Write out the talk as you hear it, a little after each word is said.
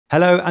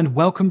Hello and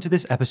welcome to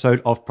this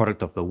episode of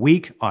Product of the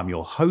Week. I'm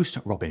your host,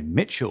 Robin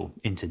Mitchell.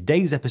 In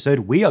today's episode,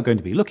 we are going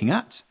to be looking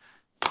at,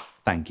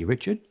 thank you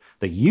Richard,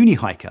 the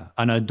Unihiker,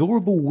 an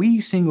adorable wee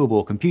single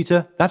board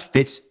computer that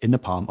fits in the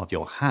palm of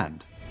your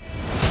hand.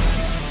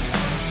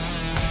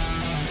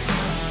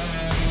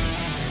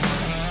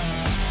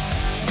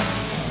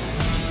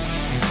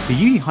 The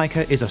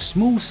Unihiker is a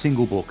small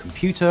single-board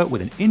computer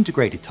with an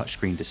integrated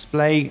touchscreen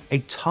display, a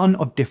ton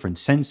of different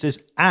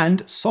sensors,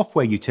 and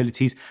software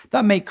utilities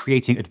that make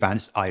creating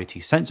advanced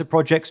IoT sensor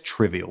projects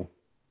trivial.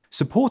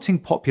 Supporting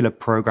popular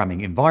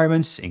programming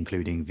environments,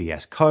 including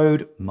VS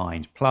Code,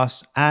 Mind+,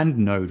 and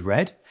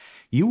Node-RED,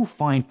 you will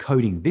find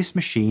coding this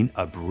machine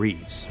a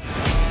breeze.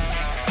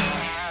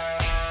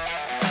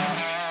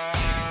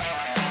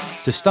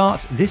 To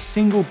start, this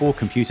single-board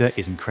computer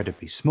is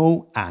incredibly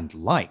small and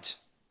light.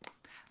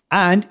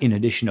 And in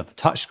addition of the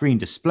touchscreen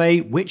display,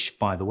 which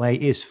by the way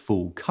is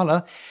full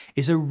color,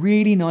 is a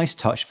really nice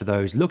touch for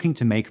those looking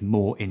to make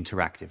more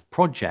interactive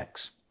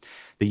projects.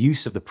 The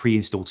use of the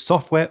pre-installed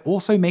software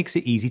also makes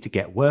it easy to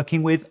get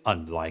working with,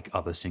 unlike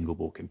other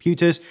single-board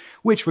computers,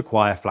 which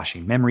require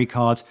flashing memory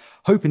cards,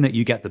 hoping that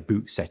you get the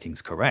boot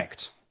settings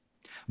correct.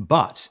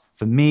 But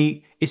for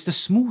me, it's the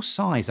small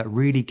size that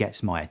really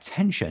gets my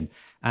attention,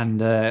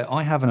 and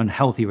I have an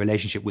unhealthy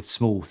relationship with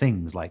small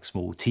things like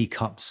small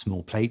teacups,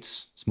 small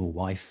plates, small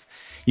wife.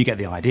 You get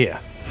the idea.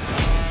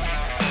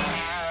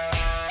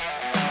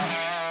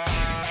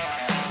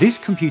 This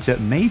computer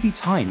may be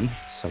tiny,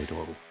 so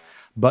adorable,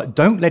 but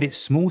don't let its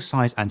small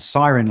size and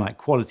siren-like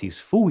qualities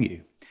fool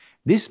you.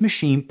 This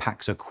machine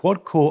packs a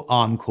quad-core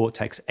ARM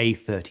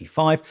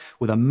Cortex-A35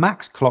 with a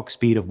max clock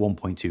speed of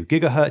 1.2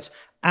 GHz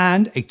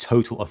and a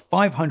total of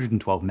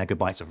 512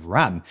 megabytes of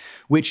RAM,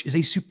 which is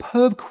a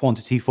superb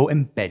quantity for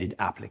embedded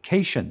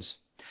applications.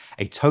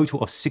 A total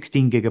of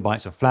 16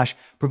 gigabytes of flash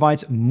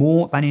provides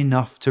more than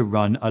enough to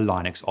run a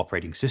Linux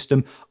operating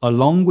system,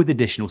 along with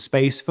additional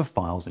space for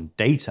files and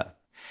data.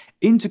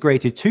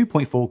 Integrated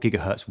 2.4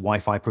 GHz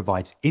Wi-Fi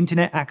provides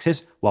internet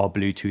access, while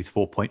Bluetooth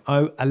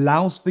 4.0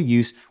 allows for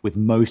use with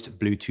most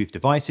Bluetooth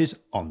devices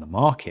on the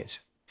market.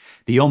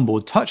 The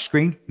onboard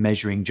touchscreen,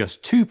 measuring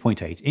just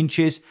 2.8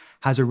 inches,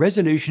 has a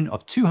resolution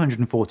of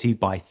 240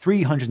 by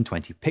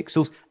 320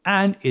 pixels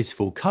and is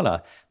full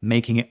color,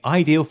 making it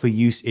ideal for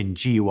use in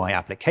GUI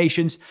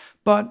applications,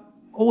 but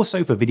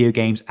also for video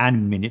games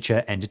and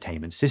miniature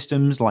entertainment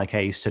systems like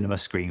a cinema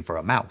screen for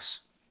a mouse.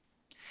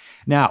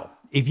 Now,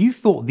 if you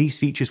thought these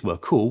features were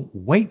cool,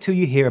 wait till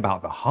you hear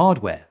about the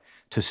hardware.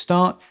 To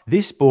start,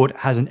 this board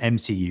has an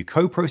MCU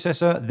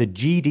coprocessor, the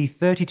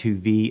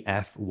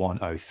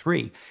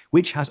GD32VF103,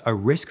 which has a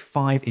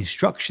RISC-V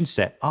instruction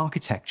set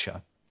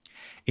architecture.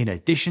 In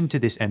addition to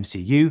this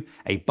MCU,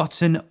 a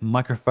button,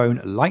 microphone,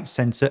 light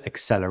sensor,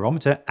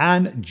 accelerometer,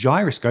 and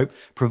gyroscope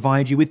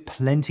provide you with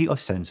plenty of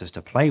sensors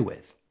to play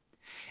with.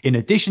 In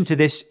addition to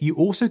this, you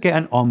also get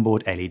an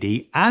onboard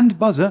LED and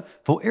buzzer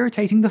for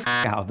irritating the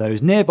f out of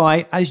those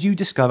nearby as you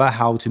discover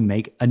how to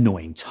make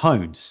annoying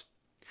tones.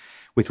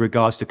 With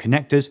regards to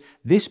connectors,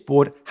 this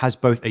board has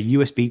both a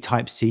USB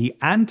Type-C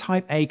and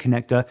Type-A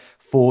connector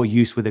for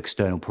use with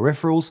external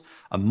peripherals,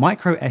 a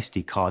micro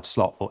SD card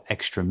slot for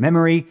extra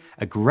memory,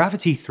 a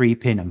Gravity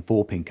 3-pin and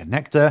 4-pin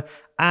connector,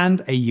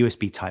 and a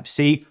USB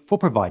Type-C for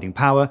providing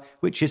power,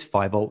 which is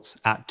 5 volts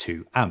at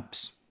 2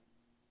 amps.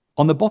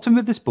 On the bottom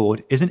of this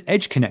board is an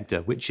edge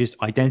connector, which is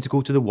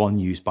identical to the one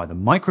used by the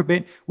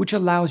Microbit, which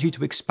allows you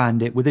to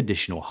expand it with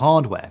additional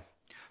hardware.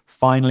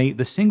 Finally,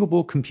 the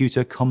single-board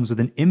computer comes with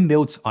an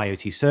inbuilt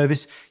IoT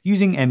service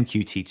using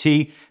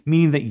MQTT,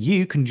 meaning that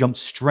you can jump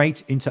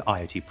straight into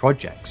IoT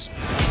projects.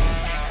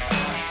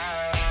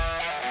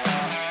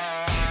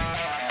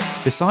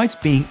 Besides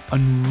being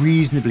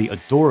unreasonably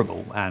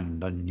adorable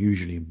and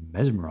unusually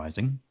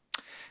mesmerizing,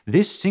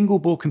 this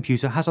single-board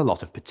computer has a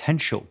lot of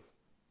potential.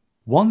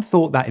 One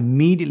thought that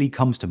immediately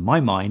comes to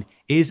my mind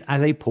is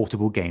as a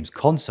portable games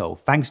console,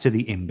 thanks to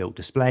the inbuilt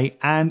display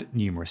and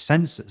numerous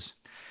sensors.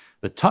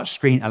 The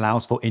touchscreen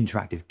allows for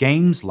interactive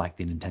games like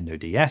the Nintendo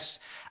DS,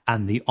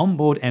 and the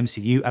onboard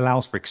MCU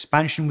allows for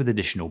expansion with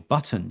additional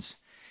buttons.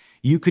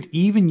 You could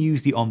even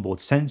use the onboard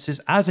sensors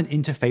as an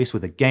interface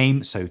with a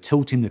game, so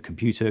tilting the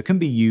computer can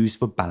be used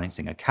for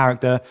balancing a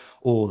character,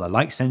 or the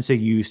light sensor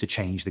used to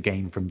change the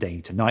game from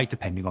day to night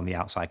depending on the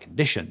outside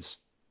conditions.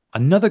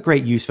 Another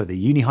great use for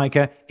the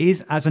Unihiker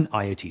is as an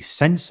IoT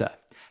sensor.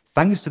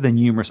 Thanks to the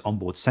numerous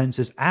onboard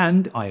sensors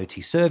and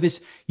IoT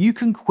service, you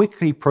can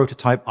quickly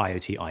prototype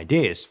IoT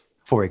ideas.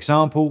 For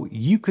example,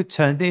 you could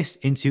turn this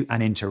into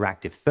an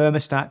interactive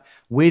thermostat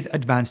with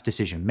advanced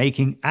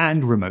decision-making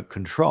and remote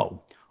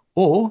control.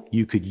 Or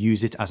you could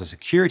use it as a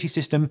security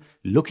system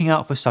looking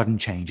out for sudden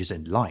changes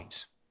in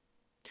light.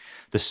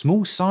 The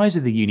small size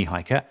of the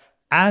Unihiker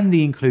and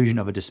the inclusion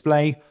of a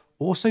display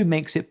also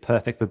makes it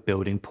perfect for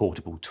building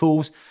portable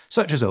tools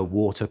such as a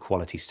water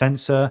quality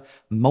sensor,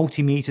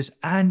 multimeters,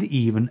 and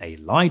even a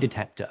lie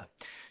detector.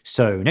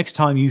 So next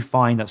time you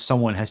find that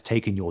someone has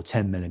taken your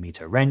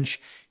 10mm wrench,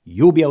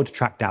 you'll be able to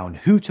track down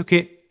who took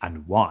it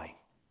and why.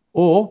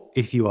 Or,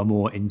 if you are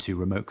more into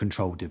remote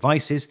control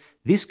devices,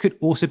 this could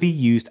also be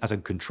used as a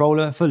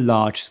controller for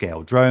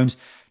large-scale drones,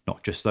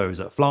 not just those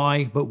that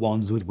fly, but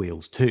ones with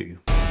wheels too.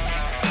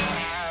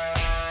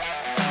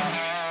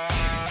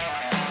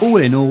 All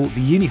in all,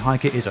 the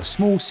Unihiker is a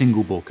small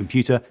single-board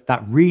computer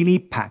that really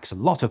packs a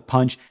lot of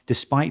punch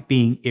despite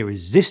being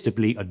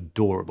irresistibly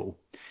adorable.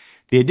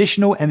 The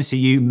additional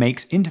MCU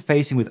makes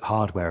interfacing with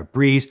hardware a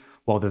breeze,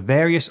 while the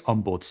various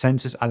onboard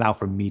sensors allow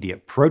for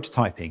immediate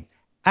prototyping,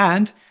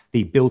 and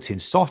the built-in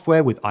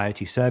software with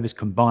IoT service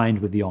combined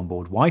with the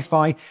onboard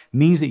Wi-Fi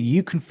means that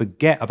you can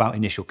forget about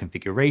initial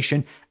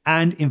configuration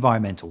and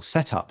environmental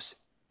setups.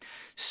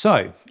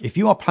 So, if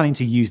you are planning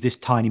to use this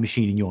tiny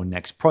machine in your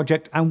next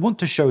project and want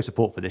to show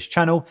support for this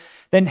channel,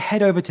 then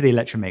head over to the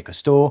Electromaker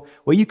store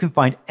where you can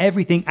find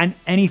everything and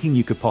anything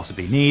you could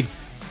possibly need.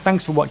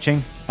 Thanks for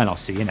watching, and I'll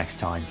see you next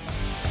time.